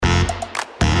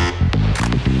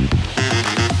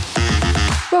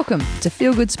Welcome to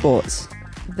Feel Good Sports.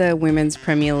 The Women's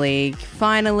Premier League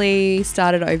finally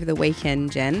started over the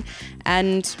weekend, Jen.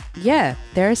 And yeah,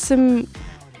 there are some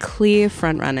clear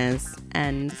frontrunners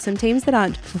and some teams that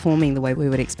aren't performing the way we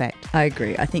would expect. I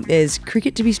agree. I think there's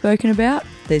cricket to be spoken about,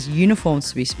 there's uniforms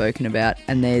to be spoken about,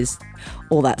 and there's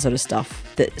all that sort of stuff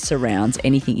that surrounds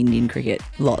anything Indian cricket.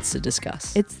 Lots to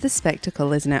discuss. It's the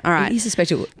spectacle, isn't it? All right. It is a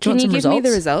spectacle. Can you give me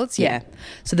the results? Yeah.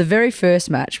 So the very first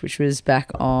match, which was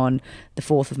back on the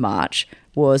 4th of March,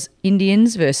 was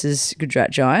Indians versus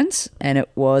Gujarat Giants, and it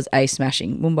was a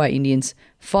smashing. Mumbai Indians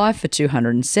 5 for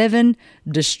 207,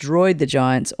 destroyed the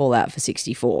Giants all out for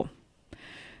 64.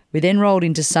 We then rolled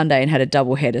into Sunday and had a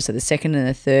double header, so the second and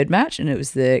the third match, and it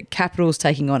was the Capitals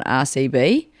taking on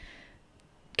RCB.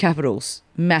 Capitals,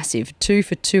 massive, 2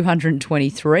 for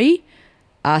 223.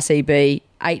 RCB,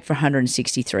 8 for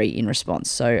 163 in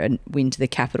response, so a win to the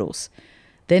Capitals.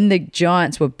 Then the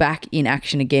Giants were back in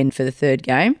action again for the third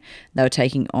game. They were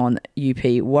taking on UP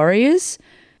Warriors.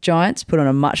 Giants put on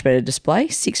a much better display,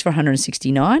 6 for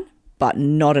 169, but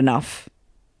not enough.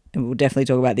 And we'll definitely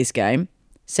talk about this game.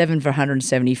 7 for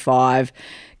 175.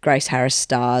 Grace Harris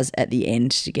stars at the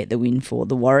end to get the win for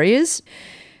the Warriors.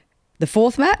 The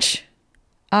fourth match,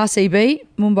 RCB,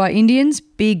 Mumbai Indians,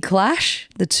 big clash.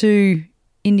 The two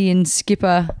Indian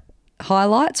skipper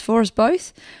highlights for us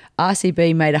both.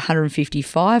 RCB made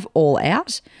 155 all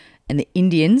out, and the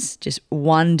Indians just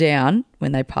one down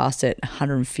when they passed it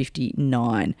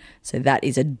 159. So that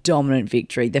is a dominant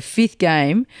victory. The fifth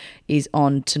game is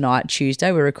on tonight,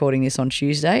 Tuesday. We're recording this on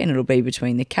Tuesday, and it'll be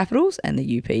between the Capitals and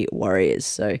the UP Warriors.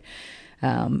 So,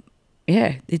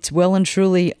 it's well and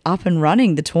truly up and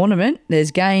running, the tournament.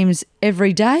 There's games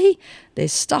every day.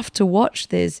 There's stuff to watch.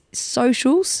 There's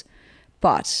socials.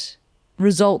 But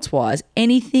results-wise,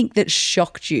 anything that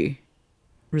shocked you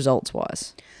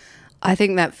results-wise? I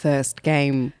think that first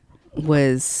game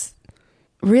was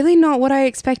really not what I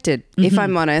expected, if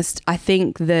I'm honest. I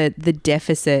think the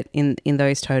deficit in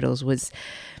those totals was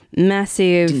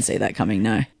massive. Didn't see that coming,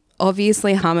 no.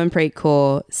 Obviously, Harmanpreet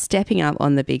Kaur stepping up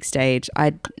on the big stage.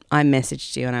 I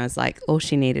messaged you and I was like, all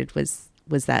she needed was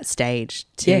that stage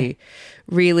to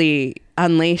really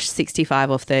unleash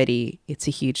 65 off 30. It's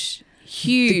a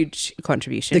huge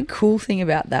contribution. The cool thing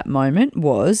about that moment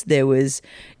was there was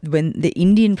when the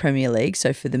Indian Premier League,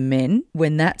 so for the men,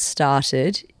 when that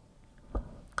started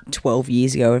 12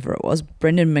 years ago, whatever it was,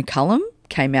 Brendan McCullum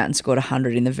came out and scored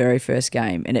 100 in the very first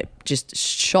game, and it just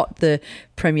shot the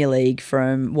Premier League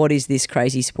from what is this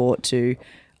crazy sport to,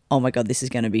 oh my God, this is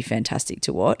going to be fantastic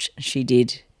to watch. She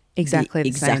did exactly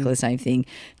the same thing,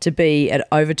 to be at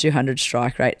over 200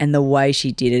 strike rate, and the way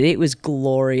she did it was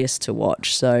glorious to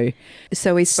watch. So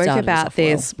we spoke about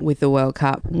this with the World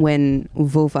Cup when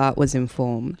Vulva was in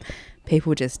form.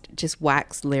 People just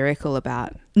wax lyrical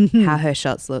about how her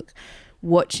shots look.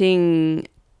 Watching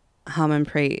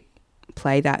Harmanpreet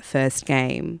play that first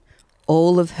game,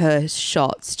 all of her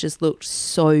shots just looked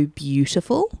so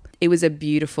beautiful. It was a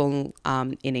beautiful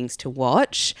innings to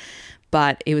watch,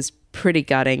 but it was pretty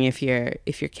gutting if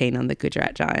you're keen on the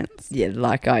Gujarat Giants. Yeah,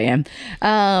 like I am.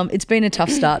 It's been a tough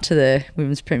start to the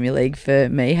Women's Premier League for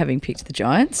me, having picked the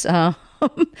Giants on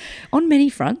many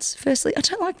fronts. Firstly, I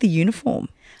don't like the uniform.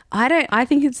 I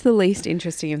think it's the least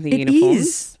interesting of the uniforms. It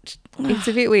is. It's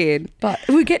a bit weird. But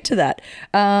we'll get to that.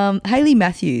 Hayley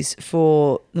Matthews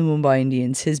for the Mumbai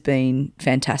Indians has been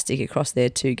fantastic across their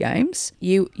two games.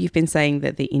 You've been saying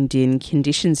that the Indian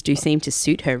conditions do seem to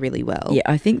suit her really well. Yeah,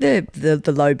 I think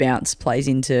the low bounce plays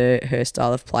into her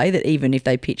style of play, that even if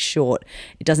they pitch short,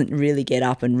 it doesn't really get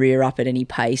up and rear up at any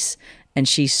pace, and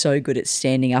she's so good at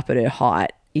standing up at her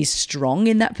height, is strong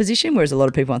in that position, whereas a lot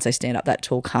of people, once they stand up that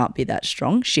tall, can't be that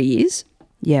strong. She is.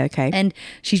 Yeah, okay. And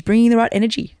she's bringing the right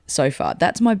energy so far.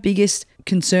 That's my biggest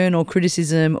concern or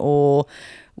criticism, or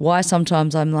why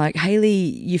sometimes I'm like, Hayley,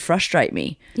 you frustrate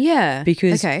me. Yeah.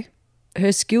 Because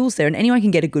her skill's there, and anyone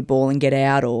can get a good ball and get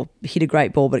out, or hit a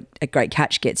great ball but a great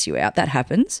catch gets you out. That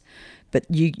happens. But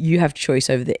you have choice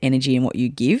over the energy and what you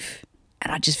give.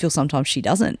 And I just feel sometimes she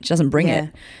doesn't. She doesn't bring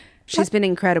it. She's been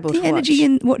incredible to watch. The energy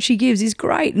in what she gives is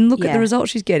great. And look at the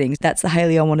results she's getting. That's the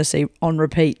Hayley I want to see on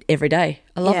repeat every day.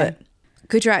 I love it.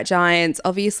 Gujarat Giants,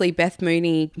 obviously Beth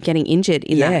Mooney getting injured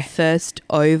in that first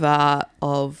over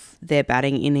of their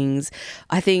batting innings.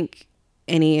 I think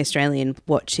any Australian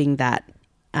watching that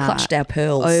clutched our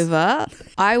pearls over.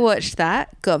 I watched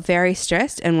that, got very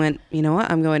stressed and went, you know what,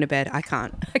 I'm going to bed. I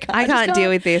can't deal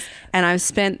with this. And I've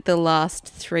spent the last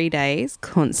 3 days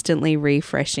constantly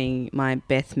refreshing my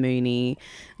Beth Mooney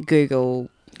Google,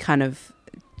 kind of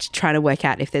trying to work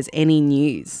out if there's any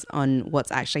news on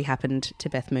what's actually happened to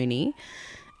Beth Mooney,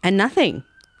 and nothing.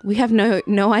 We have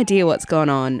no idea what's gone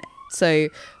on. So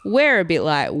we're a bit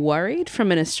like worried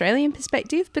from an Australian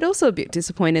perspective, but also a bit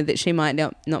disappointed that she might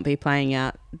not be playing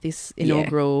out this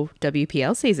inaugural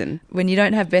WPL season. When you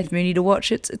don't have Beth Mooney to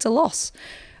watch, it's a loss.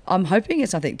 I'm hoping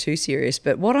it's nothing too serious,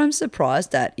 but what I'm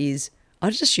surprised at is I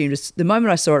just assumed the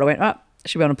moment I saw it, I went,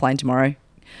 she'll be on a plane tomorrow.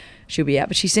 She'll be out,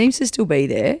 but she seems to still be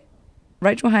there.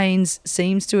 Rachel Haynes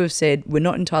seems to have said, we're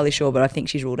not entirely sure, but I think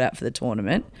she's ruled out for the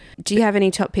tournament. Do you have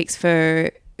any top picks for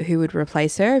who would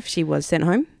replace her if she was sent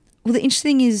home? Well, the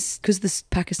interesting thing is because the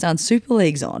Pakistan Super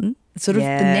League's on, sort of the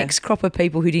next crop of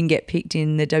people who didn't get picked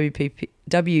in the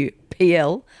WPL,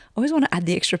 I always want to add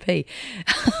the extra P,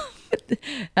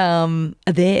 are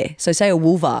there. So say a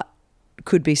Woolvart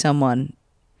could be someone,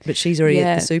 but she's already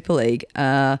at the Super League.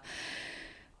 Part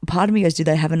of me goes, do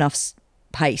they have enough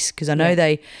pace? Because I know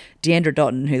Deandra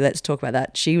Dotton, who, let's talk about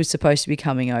that, she was supposed to be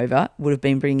coming over, would have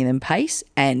been bringing them pace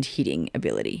and hitting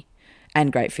ability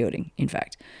and great fielding, in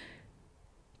fact.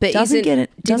 But doesn't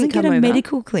get a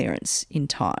medical clearance in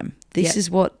time. This is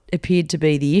what appeared to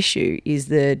be the issue, is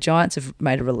the Giants have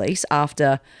made a release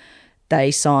after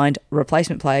they signed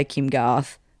replacement player Kim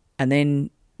Garth, and then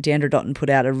Deandra Dotton put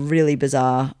out a really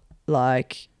bizarre,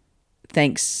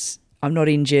 thanks, I'm not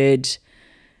injured,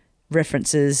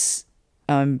 references,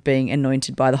 I'm being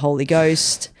anointed by the Holy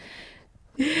Ghost.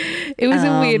 It was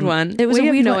a weird one. It was we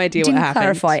a weird have no one. idea Didn't what happened.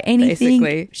 clarify anything.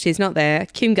 Basically, she's not there.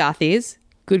 Kim Garth is.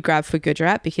 Good grab for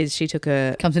Gujarat because she took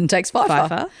comes in and takes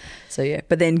Fifer. So,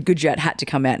 but then Gujarat had to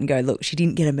come out and go, look, she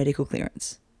didn't get a medical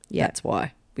clearance. Yeah. That's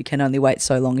why. We can only wait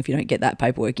so long. If you don't get that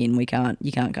paperwork in, you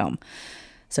can't come.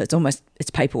 So it's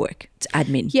paperwork. It's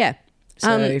admin. Yeah.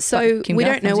 So we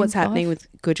don't know what's happening with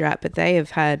Gujarat, but they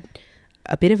have had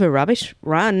a bit of a rubbish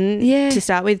run to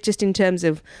start with, just in terms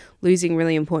of losing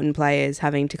really important players,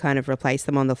 having to kind of replace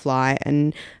them on the fly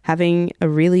and having a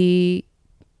really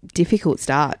difficult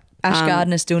start. Ash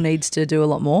Gardner still needs to do a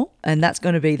lot more, and that's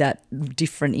going to be that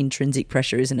different intrinsic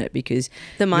pressure, isn't it? Because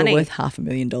the money, you're worth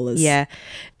 $500,000. Yeah.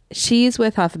 She is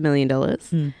worth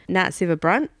 $500,000. Nat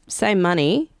Siva-Brunt, same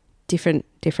money, different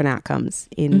outcomes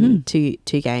in two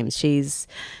games. She's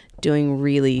doing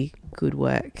really good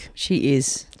work. She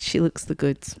is. She looks the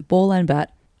goods. Ball and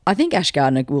bat. I think Ash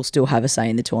Gardner will still have a say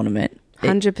in the tournament.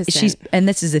 100%. And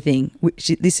this is the thing.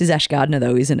 This is Ash Gardner,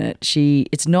 though, isn't it?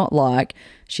 It's not like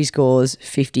she scores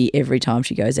 50 every time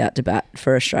she goes out to bat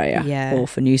for Australia or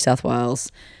for New South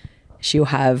Wales. She'll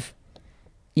have,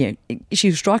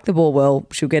 she'll strike the ball well.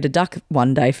 She'll get a duck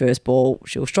one day first ball.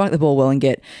 She'll strike the ball well and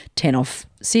get 10 off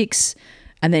 6,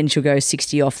 and then she'll go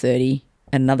 60 off 30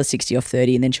 and another 60 off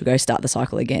 30, and then she'll go start the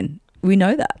cycle again. We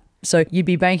know that. So you'd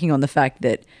be banking on the fact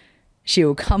that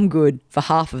she'll come good for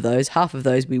half of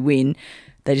those we win.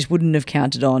 They just wouldn't have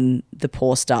counted on the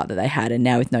poor start that they had, and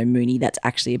now with no Mooney, that's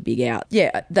actually a big out.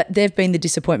 Yeah, they've been the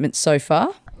disappointment so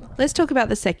far. Let's talk about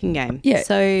the second game. Yeah.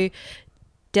 So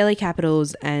Delhi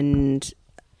Capitals and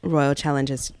Royal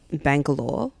Challengers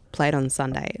Bangalore played on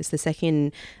Sunday. It's the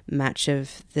second match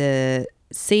of the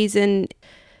season.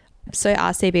 So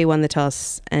RCB won the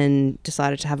toss and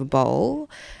decided to have a bowl,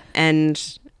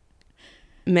 and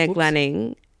Meg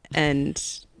Lanning and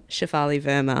Shafali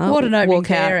Verma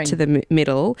walk out to the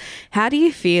middle. How do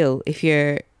you feel if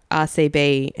you're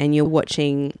RCB and you're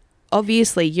watching?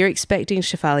 Obviously, you're expecting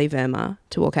Shafali Verma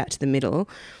to walk out to the middle,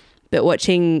 but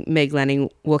watching Meg Lanning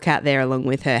walk out there along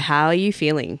with her, how are you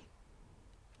feeling?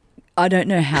 I don't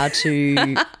know how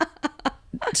to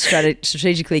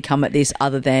strategically come at this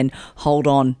other than hold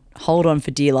on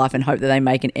for dear life and hope that they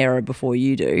make an error before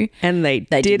you do. And they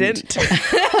didn't.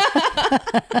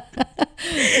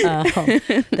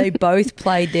 They both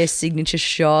played their signature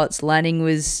shots. Lanning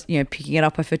was, picking it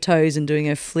up off her toes and doing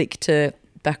a flick to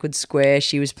backward square.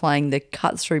 She was playing the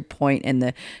cut through point and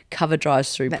the cover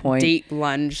drives through point. Deep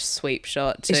lunge sweep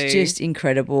shot too. It's just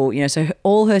incredible. So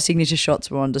all her signature shots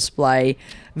were on display.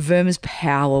 Verma's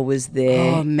power was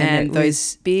there. Oh man,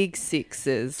 those big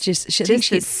sixes. I think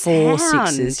she had 4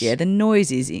 sixes. Yeah, the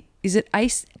noise is it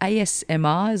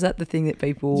ASMR? Is that the thing that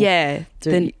people do?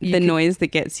 The noise that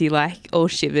gets you all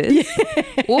shivers.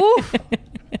 Yeah. Oof.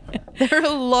 There are a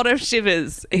lot of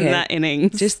shivers in that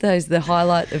innings. Just the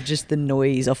highlight of just the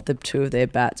noise off the two of their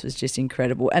bats was just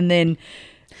incredible. And then,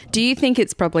 do you think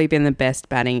it's probably been the best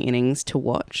batting innings to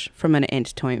watch from an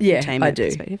entertainment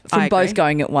perspective? From both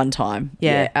going at one time.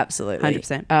 Yeah, absolutely.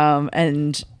 100%.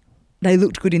 And they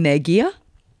looked good in their gear.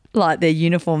 Their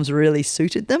uniforms really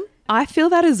suited them. I feel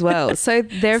that as well. So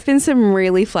there have been some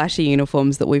really flashy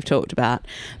uniforms that we've talked about,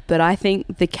 but I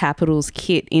think the Capitals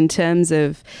kit, in terms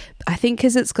of, I think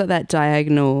because it's got that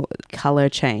diagonal colour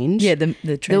change. Yeah,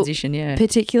 the transition,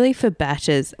 particularly for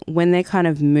batters, when they're kind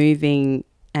of moving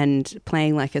and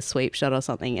playing like a sweep shot or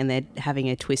something, and they're having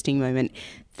a twisting moment,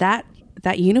 that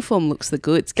uniform looks the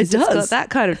goods because it's got that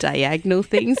kind of diagonal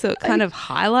thing, so it kind of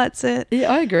highlights it.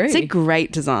 Yeah, I agree. It's a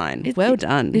great design. Well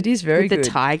done. It is very With good. The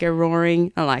tiger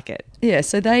roaring. I like it. Yeah,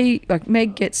 so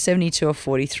Meg gets 72 off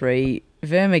 43,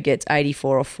 Verma gets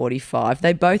 84 off 45.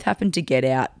 They both happen to get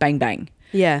out bang bang.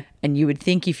 Yeah. And you would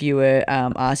think if you were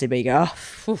RCB, go,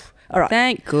 oh, all right.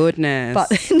 Thank goodness. But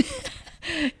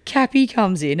then Cappy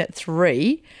comes in at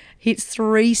 3, hits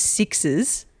 3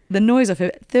 sixes, the noise off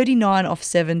her, 39 off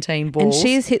 17 balls. And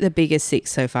she's hit the biggest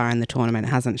 6 so far in the tournament,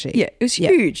 hasn't she? Yeah, it was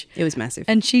huge. It was massive.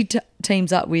 And she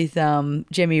teams up with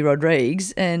Jemmy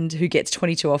Rodriguez, and who gets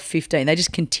 22 off 15. They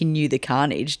just continue the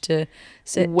carnage to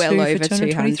set well over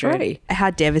 200. How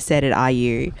devastated are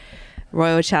you?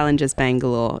 Royal Challengers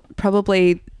Bangalore,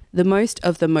 probably the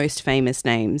most famous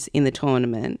names in the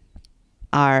tournament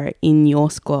are in your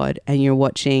squad, and you're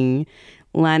watching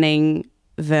Laen,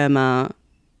 Verma,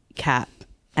 Cap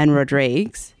and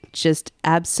Rodriguez just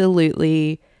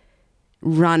absolutely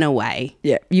run away.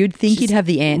 Yeah, you'd think you'd have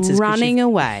the answers. Running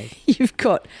away. You've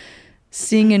got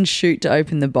Singh and Shoot to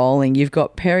open the bowling. You've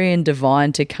got Perry and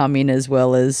Devine to come in as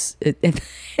well as...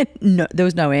 no, there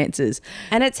was no answers.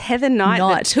 And it's Heather Knight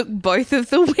that took both of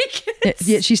the wickets.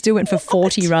 Yeah, she still went for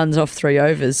 40 runs off 3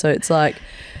 overs. So it's like,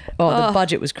 the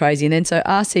budget was crazy. And then so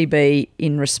RCB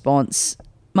in response...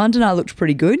 Mundanar looked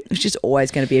pretty good. It was just always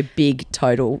going to be a big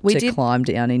total climb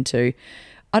down into.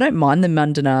 I don't mind the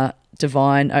Mundanar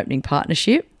Devine opening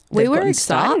partnership. We were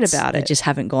excited about it. They just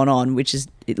haven't gone on, which is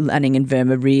Lanning and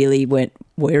Verma really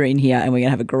we're in here and we're going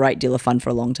to have a great deal of fun for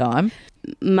a long time.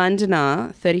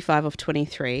 Mundanar, 35 off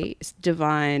 23.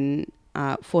 Devine,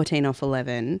 14 off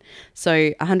 11.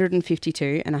 So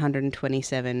 152 and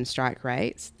 127 strike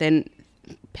rates. Then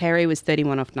Perry was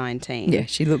 31 off 19. Yeah,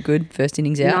 she looked good first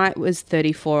innings out. Knight was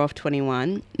 34 off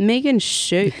 21. Megan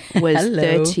Shoot was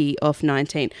 30 off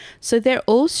 19. So they're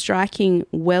all striking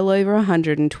well over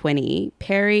 120.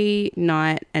 Perry,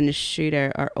 Knight and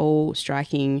Shooter are all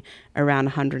striking around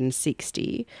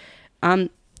 160.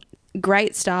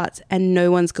 Great starts, and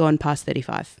no one's gone past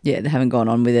 35. Yeah, they haven't gone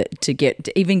on with it to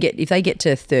if they get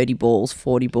to 30 balls,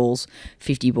 40 balls,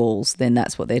 50 balls, then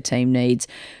that's what their team needs.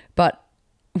 But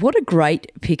what a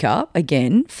great pickup,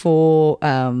 again, for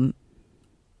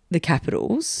the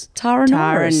Capitals. Tara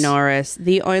Norris,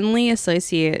 the only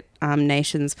associate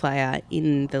nations player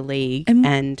in the league.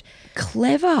 And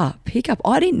clever pickup.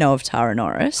 I didn't know of Tara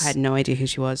Norris. I had no idea who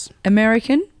she was.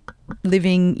 American,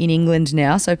 living in England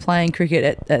now, so playing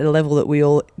cricket at a level that we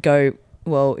all go,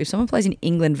 well, if someone plays in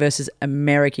England versus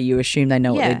America, you assume they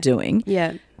know what they're doing.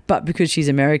 Yeah. But because she's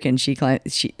American,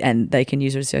 and they can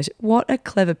use her as what a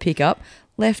clever pickup.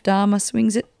 Left armour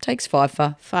swings it, takes 5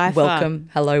 for. Welcome.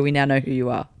 Hello, we now know who you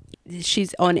are.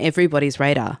 She's on everybody's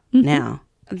radar now.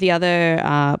 The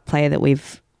other player that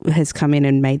has come in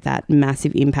and made that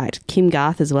massive impact, Kim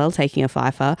Garth as well, taking a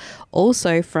 5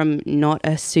 also from not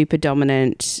a super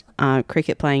dominant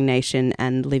cricket playing nation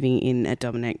and living in a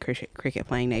dominant cricket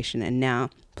playing nation, and now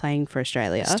playing for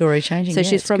Australia. Story changing. So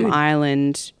she's from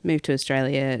Ireland, moved to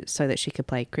Australia so that she could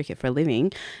play cricket for a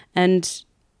living, and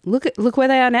look where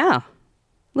they are now.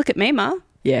 Look at me, Ma.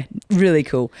 Yeah, really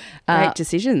cool. Great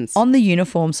decisions. On the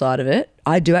uniform side of it,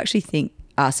 I do actually think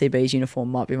RCB's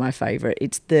uniform might be my favourite.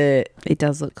 It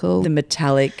does look cool. The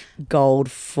metallic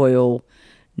gold foil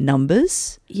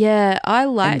numbers. Yeah, I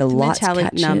like the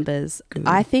metallic numbers.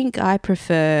 I think I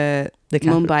prefer the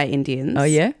Mumbai Indians. Oh,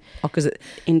 yeah? Because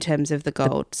in terms of the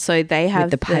gold. So they have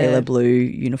the paler blue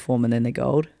uniform and then the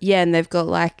gold. Yeah, and they've got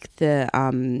like the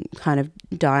kind of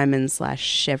diamond /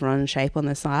 chevron shape on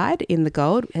the side in the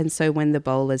gold. And so when the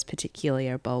bowlers particularly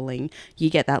are bowling,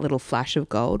 you get that little flash of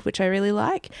gold, which I really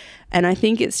like. And I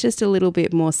think it's just a little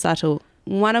bit more subtle.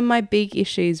 One of my big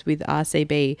issues with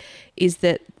RCB is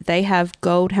that they have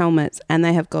gold helmets and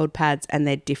they have gold pads and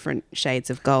they're different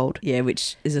shades of gold. Yeah,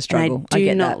 which is a struggle. And I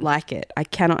do not like it. I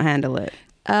cannot handle it.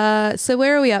 So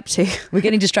where are we up to? We're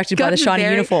getting distracted by the shiny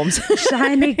uniforms.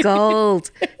 Shiny gold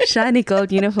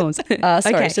uniforms. Sorry,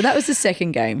 okay. So that was the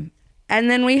second game. And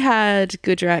then we had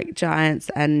Gujarat Giants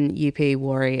and UP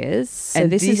Warriors. So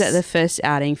this is at the first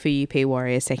outing for UP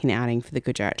Warriors, second outing for the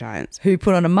Gujarat Giants. Who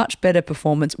put on a much better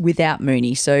performance without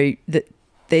Mooney. So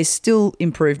there's still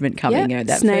improvement coming. Yep.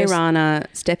 Sneh Rana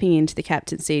stepping into the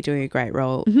captaincy, doing a great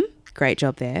role. Mm-hmm. Great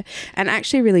job there. And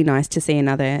actually really nice to see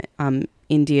another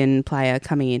Indian player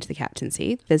coming into the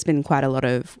captaincy. There's been quite a lot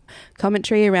of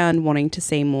commentary around wanting to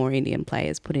see more Indian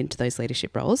players put into those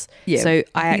leadership roles. Yeah, so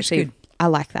I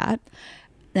like that.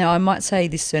 Now, I might say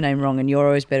this surname wrong, and you're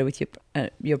always better with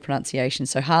your pronunciation.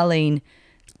 So, Harleen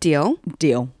Deal.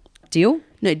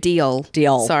 No, Diol.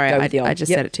 Diol. Sorry, Go with Diol. I just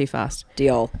Yep. said it too fast.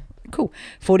 Diol. Cool.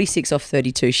 46 off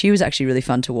 32. She was actually really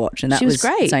fun to watch. And that She was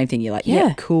great. the same thing. You're like, Yeah.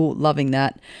 yeah, cool, loving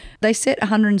that. They set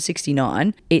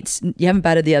 169. You haven't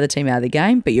batted the other team out of the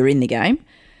game, but you're in the game.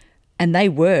 And they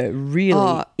were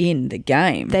really in the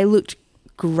game. They looked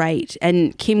great.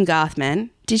 And Kim Garth, man,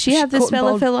 did she have the caught and spell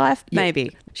of bowled- her life? Yeah.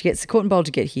 Maybe. She gets the caught and bowled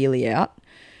to get Healy out.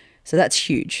 So that's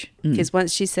huge. Because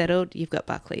once she's settled, you've got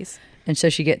Buckley's. And so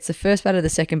she gets the first batter, the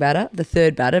second batter, the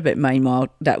third batter. But meanwhile,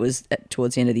 that was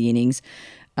towards the end of the innings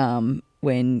when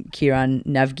Kiran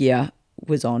Navgia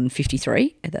was on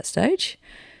 53 at that stage,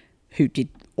 who did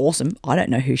awesome. I don't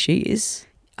know who she is.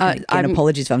 And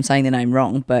apologies if I'm saying the name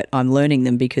wrong, but I'm learning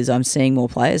them because I'm seeing more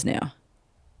players now.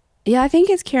 Yeah, I think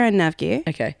it's Kiran Navgia.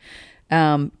 Okay.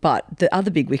 But the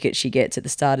other big wicket she gets at the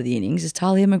start of the innings is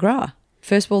Talia McGrath.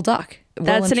 First ball duck.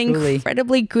 That's an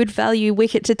incredibly good value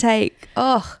wicket to take.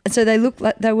 Oh. And so they looked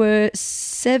like they were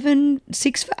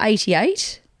 6 for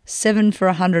 88, 7 for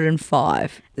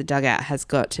 105. The dugout has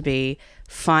got to be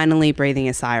finally breathing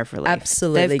a sigh of relief.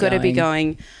 Absolutely. They've got to be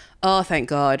going, oh, thank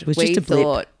God. was just a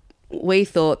blip. We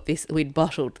thought we'd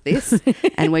bottled this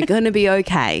and we're going to be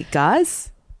okay,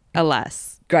 guys. Alas.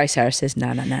 Grace Harris says,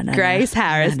 no. Grace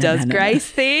Harris does Grace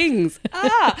things.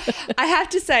 I have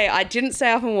to say, I didn't stay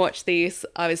up and watch this.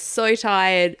 I was so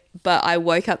tired, but I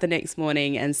woke up the next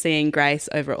morning and seeing Grace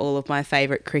over all of my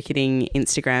favourite cricketing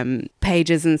Instagram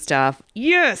pages and stuff.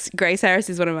 Yes, Grace Harris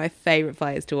is one of my favourite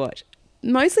players to watch.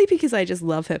 Mostly because I just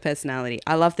love her personality.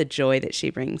 I love the joy that she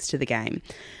brings to the game.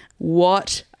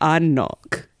 What a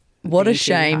knock. What a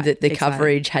shame that the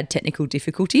coverage had technical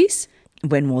difficulties.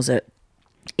 When was it?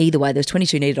 Either way, there was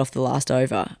 22 needed off the last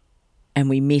over and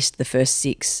we missed the first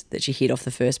 6 that she hit off the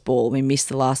first ball. We missed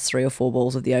the last 3 or 4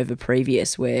 balls of the over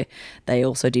previous where they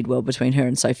also did well between her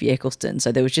and Sophie Eccleston.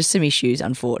 So there was just some issues,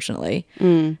 unfortunately.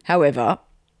 However,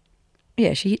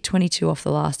 yeah, she hit 22 off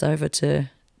the last over to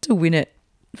win it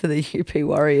for the UP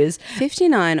Warriors.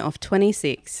 59 off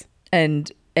 26.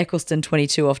 And Eccleston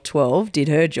 22 off 12 did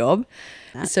her job.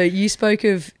 So you spoke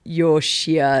of your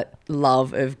sheer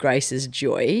love of Grace's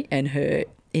joy and her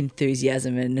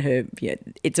enthusiasm and her,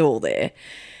 it's all there.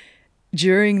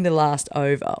 During the last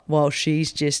over, while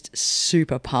she's just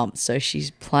super pumped, so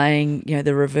she's playing,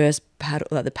 the reverse paddle,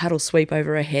 like the paddle sweep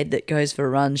over her head that goes for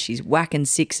runs, she's whacking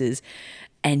sixes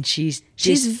and she's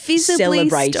visibly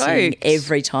celebrating stoked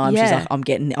every time. Yeah. She's like,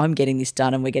 I'm getting this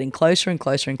done and we're getting closer and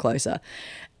closer and closer.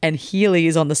 And Healy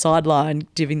is on the sideline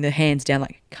giving the hands down,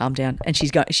 like, calm down. And she's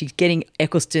getting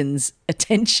Eccleston's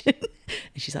attention.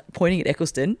 And she's like pointing at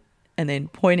Eccleston and then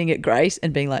pointing at Grace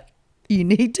and being like,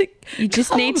 you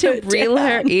just need to reel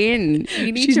her in.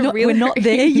 You need to reel her in. We're not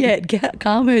there yet.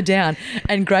 Calm her down.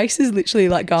 And Grace is literally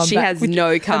like going she back has with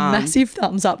no calm. a massive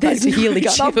thumbs up back to Healy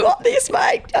going, I've got this,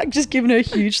 mate. Like, just giving her a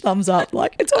huge thumbs up.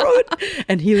 Like, it's all right.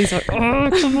 And Healy's like, oh,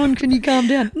 come on, can you calm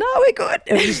down? No, we're good.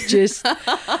 It was just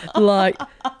like,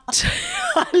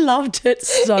 I loved it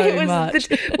so much.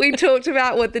 We talked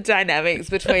about what the dynamics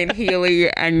between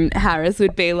Healy and Harris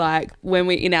would be like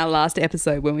in our last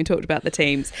episode when we talked about the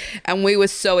teams. And we were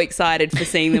so excited for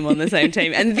seeing them on the same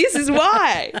team. And this is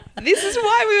why. We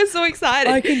were so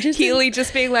excited. I can just Healy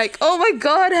just being like, oh my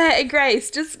God, hey,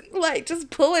 Grace, just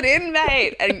pull it in,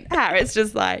 mate. And Harris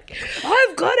just like,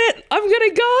 I've got it. I'm going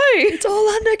to go. It's all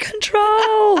under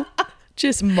control.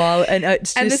 Just smile. And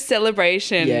the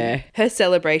celebration. Yeah. Her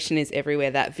celebration is everywhere.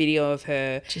 That video of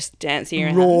her just dancing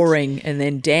around. Roaring and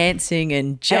then dancing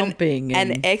and jumping.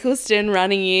 And Eccleston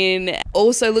running in.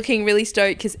 Also looking really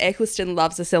stoked because Eccleston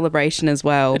loves a celebration as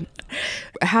well.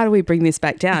 How do we bring this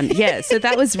back down? Yeah, so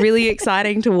that was really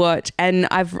exciting to watch. And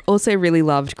I've also really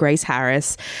loved Grace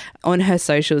Harris on her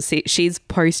socials. She's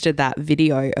posted that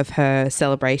video of her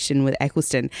celebration with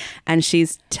Eccleston and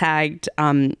she's tagged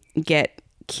get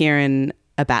Kieran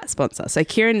a bat sponsor. So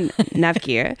Kieran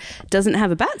Navgia doesn't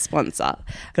have a bat sponsor.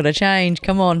 Got to change.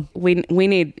 Come on. We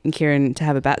need Kieran to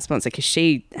have a bat sponsor because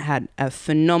she had a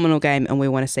phenomenal game and we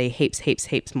want to see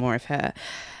heaps more of her.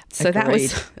 So Agreed.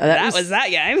 that was that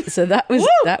game. So that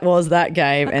was that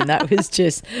game and that was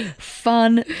just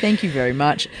fun. Thank you very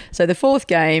much. So the fourth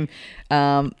game,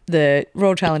 the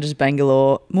Royal Challengers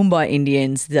Bangalore, Mumbai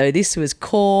Indians, though this was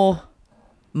core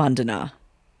Mundana.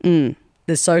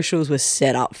 The socials were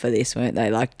set up for this, weren't they?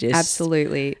 Like just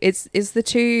absolutely. It's the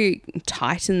two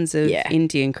titans of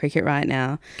Indian cricket right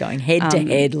now, going head to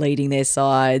head, leading their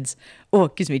sides. Oh,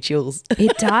 it gives me chills.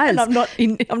 It does. And I'm not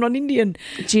Indian.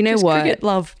 Do you know just what? Cricket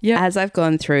love. Yeah. As I've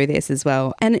gone through this as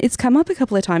well, and it's come up a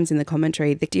couple of times in the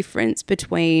commentary, the difference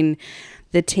between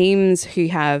the teams who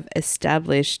have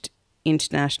established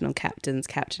international captains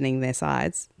captaining their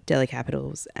sides, Delhi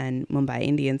Capitals and Mumbai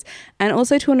Indians, and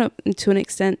also to an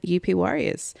extent UP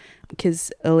Warriors,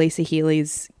 because Elisa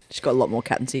Healy's... She's got a lot more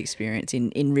captaincy experience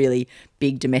in really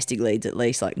big domestic leads, at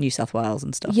least, like New South Wales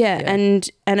and stuff. Yeah. And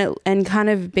kind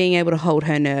of being able to hold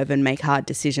her nerve and make hard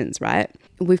decisions, right?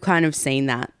 We've kind of seen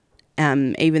that,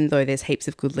 even though there's heaps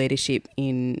of good leadership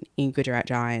in Gujarat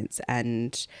Giants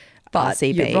and but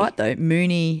RCB. You're right, though.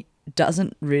 Mooney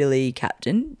doesn't really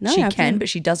captain. No, she can, but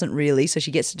she doesn't really. So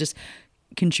she gets to just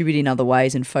contribute in other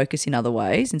ways and focus in other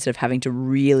ways instead of having to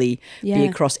really be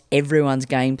across everyone's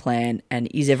game plan and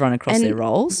is everyone across their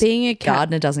roles. Being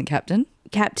Gardner doesn't captain.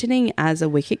 Captaining as a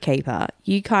wicket keeper,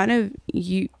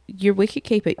 your wicket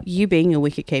keeper, you being a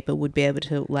wicket keeper would be able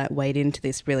to like wade into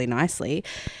this really nicely.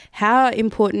 How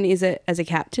important is it as a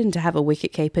captain to have a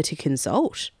wicket keeper to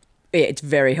consult? Yeah, it's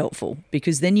very helpful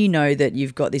because then you know that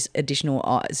you've got this additional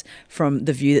eyes from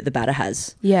the view that the batter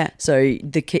has. Yeah. So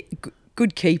the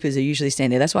good keepers are usually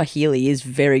standing there. That's why Healy is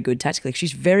very good tactically.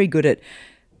 She's very good at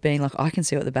being like, I can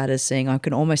see what the batter's seeing. I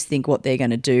can almost think what they're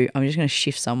going to do. I'm just going to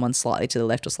shift someone slightly to the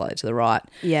left or slightly to the right.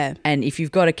 Yeah. And if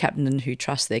you've got a captain who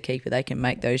trusts their keeper, they can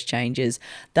make those changes.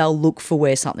 They'll look for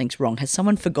where something's wrong. Has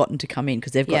someone forgotten to come in?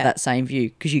 Because they've got that same view.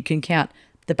 Because you can count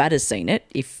the batter's seen it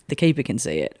if the keeper can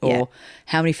see it. Or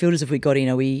how many fielders have we got in?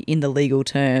 Are we in the legal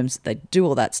terms? They do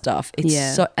all that stuff.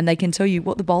 And they can tell you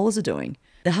what the bowlers are doing.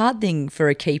 The hard thing for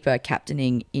a keeper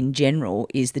captaining in general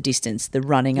is the distance, the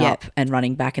running up and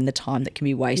running back and the time that can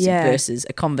be wasted versus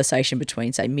a conversation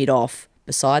between, say, mid-off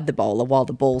beside the bowler while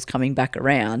the ball's coming back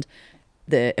around.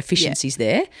 The efficiency's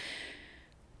there.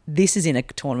 This is in a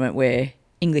tournament where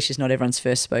English is not everyone's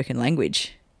first spoken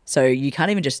language. So you can't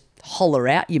even just holler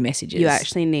out your messages. You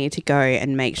actually need to go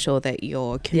and make sure that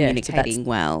you're communicating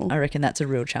well. I reckon that's a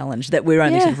real challenge that we're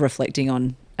only sort of reflecting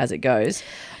on as it goes.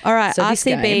 All right, so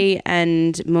RCB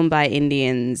and Mumbai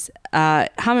Indians,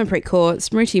 Harmanpreet Kaur,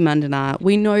 Smriti Mandana,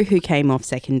 we know who came off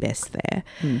second best there.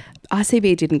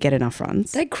 RCB didn't get enough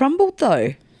runs. They crumbled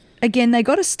though. Again, they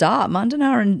got a start.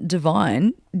 Mandana and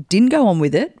Devine didn't go on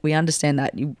with it. We understand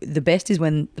that. The best is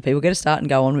when the people get a start and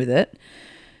go on with it.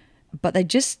 But they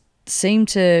just seem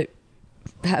to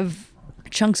have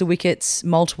chunks of wickets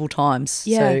multiple times.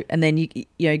 Yeah. So, and then, you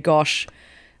know, Gosh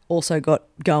also got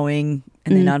going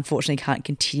and then unfortunately can't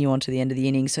continue on to the end of the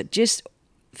innings. So just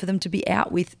for them to be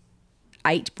out with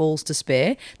 8 balls to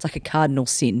spare, it's like a cardinal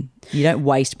sin. You don't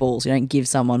waste balls. You don't give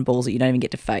someone balls that you don't even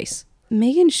get to face.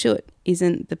 Megan Schutt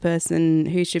isn't the person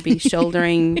who should be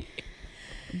shouldering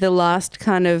the last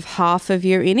kind of half of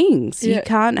your innings. You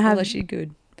can't have... Although she's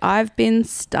good. I've been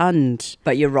stunned.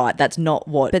 But you're right. That's not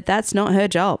what... But that's not her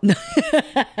job.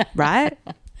 Right?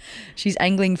 She's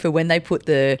angling for when they put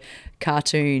the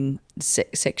cartoon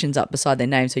sections up beside their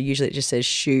name. So usually it just says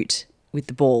shoot with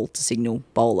the ball to signal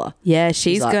bowler. Yeah,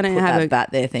 she's like, going to have a bat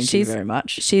there. Thank you very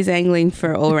much. She's angling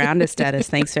for all-rounder status.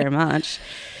 Thanks very much.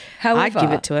 However, I'd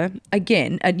give it to her.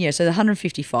 Again, so the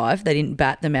 155, they didn't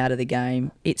bat them out of the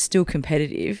game. It's still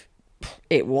competitive.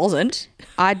 It wasn't.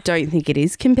 I don't think it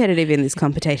is competitive in this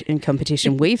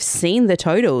competition. We've seen the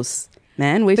totals,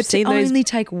 man. We've seen those only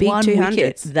take big one 200s.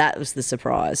 wicket. That was the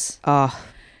surprise. Oh,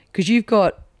 because you've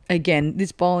got, again,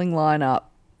 this bowling lineup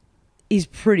is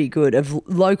pretty good of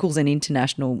locals and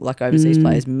international, like overseas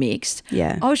players mixed.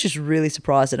 Yeah. I was just really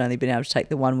surprised I'd only been able to take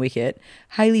the one wicket.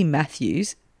 Hayley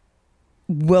Matthews,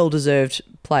 well-deserved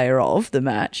player of the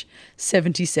match,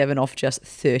 77 off just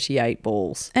 38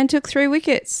 balls. and took 3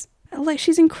 wickets. Like,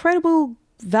 she's incredible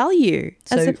value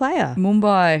as a player.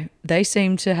 Mumbai, they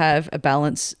seem to have a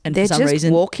balance, and They're for some just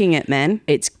reason walking it, man.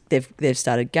 they've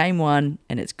started game 1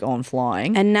 and it's gone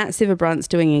flying. And Nat Sivabrunt's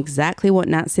doing exactly what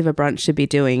Nat Sivabrunt should be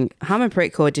doing.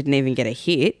 Harmanpreet Kaur didn't even get a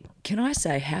hit. Can I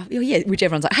say how? Yeah, which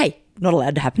everyone's like, hey, not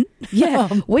allowed to happen. Yeah,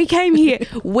 we came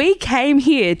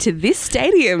here to this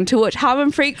stadium to watch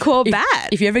Harmanpreet Kaur bat.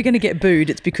 If you're ever going to get booed,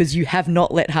 it's because you have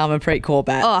not let Harmanpreet Kaur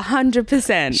bat. Oh,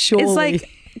 100%. Surely. It's like,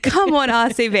 come on,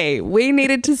 RCB. We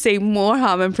needed to see more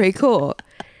Harmanpreet Kaur.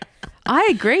 I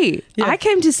agree. Yeah. I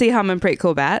came to see Harmanpreet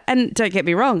Kaur bat, and don't get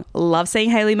me wrong, love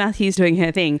seeing Hayley Matthews doing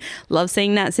her thing, love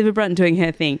seeing Nat Sivabrunt doing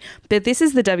her thing. But this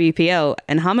is the WPL,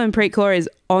 and Harmanpreet Kaur is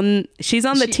she's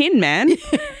on the tin, man.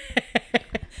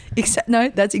 No,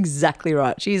 that's exactly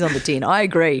right. She's on the tin. I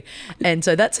agree. And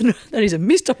so that is a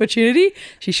missed opportunity.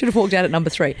 She should have walked out at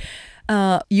number 3.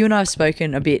 You and I have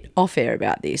spoken a bit off air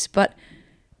about this, but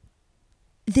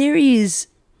there is,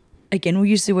 again, we'll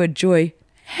use the word joy.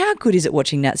 How good is it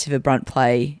watching Nat Sivabrunt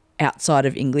play outside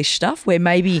of English stuff where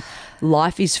maybe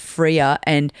life is freer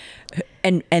and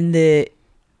the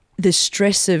the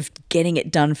stress of getting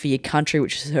it done for your country,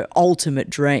 which is her ultimate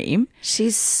dream.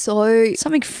 She's so...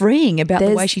 Something freeing about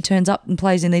the way she turns up and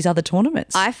plays in these other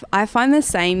tournaments. I find the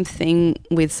same thing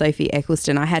with Sophie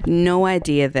Eccleston. I had no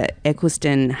idea that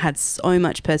Eccleston had so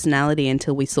much personality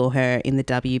until we saw her in the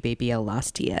WPL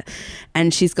last year.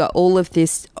 And she's got all of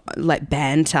this like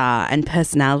banter and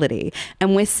personality.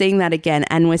 And we're seeing that again.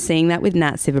 And we're seeing that with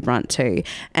Nat Sciver-Brunt too.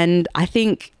 And I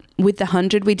think... with the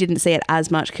 100, we didn't see it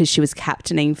as much because she was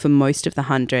captaining for most of the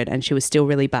 100 and she was still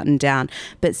really buttoned down.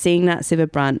 But seeing that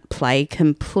Sciver-Brunt play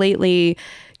completely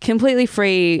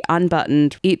free,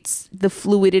 unbuttoned, it's the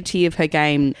fluidity of her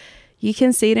game. You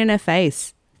can see it in her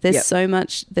face. There's so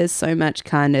much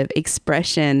kind of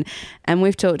expression. And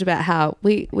we've talked about how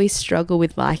we struggle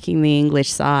with liking the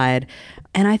English side.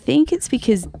 And I think it's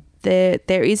because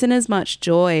there isn't as much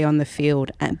joy on the field,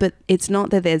 but it's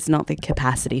not that there's not the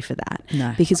capacity for that.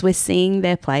 No. Because we're seeing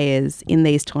their players in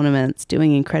these tournaments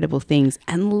doing incredible things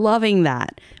and loving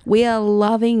that. We are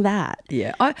loving that.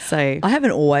 Yeah. I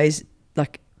haven't always,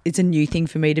 like, it's a new thing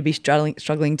for me to be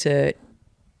struggling to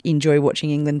enjoy watching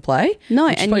England play. No,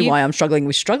 which is probably why I'm struggling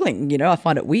with struggling. You know, I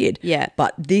find it weird. Yeah.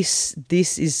 But this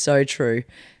is so true.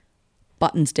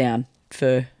 Buttons down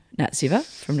for Nat Sciver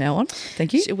from now on.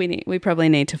 Thank you. We probably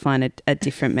need to find a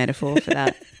different metaphor for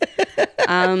that.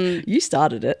 You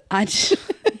started it. I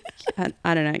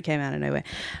don't know. It came out of nowhere.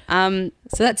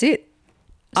 So that's it.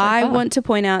 I want to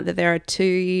point out that there are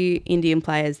 2 Indian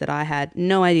players that I had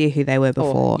no idea who they were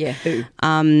before. Yeah, who?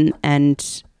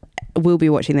 And we'll be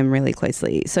watching them really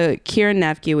closely. So Kieran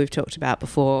Navgia, we've talked about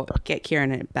before. Get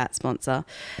Kieran a bat sponsor.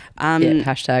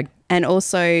 Hashtag. And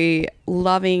also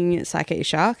loving Saika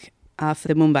Ishak. For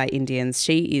the Mumbai Indians.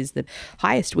 She is the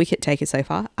highest wicket taker so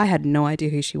far. I had no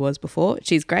idea who she was before.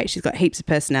 She's great. She's got heaps of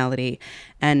personality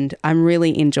and I'm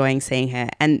really enjoying seeing her.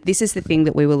 And this is the thing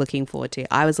that we were looking forward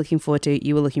to. I was looking forward to,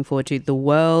 you were looking forward to. The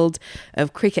world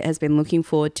of cricket has been looking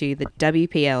forward to the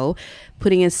WPL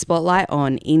putting a spotlight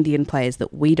on Indian players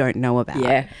that we don't know about.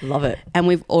 Yeah, love it. And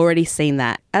we've already seen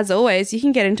that. As always, you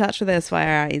can get in touch with us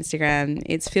via our Instagram.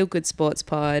 It's Feel Good Sports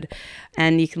Pod.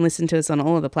 And you can listen to us on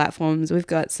all of the platforms. We've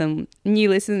got some new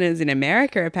listeners in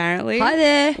America, apparently. Hi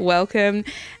there. Welcome.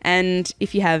 And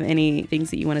if you have any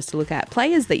things that you want us to look at,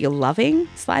 players that you're loving,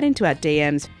 slide into our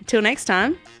DMs. Till next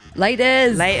time.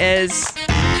 Laters. Laters.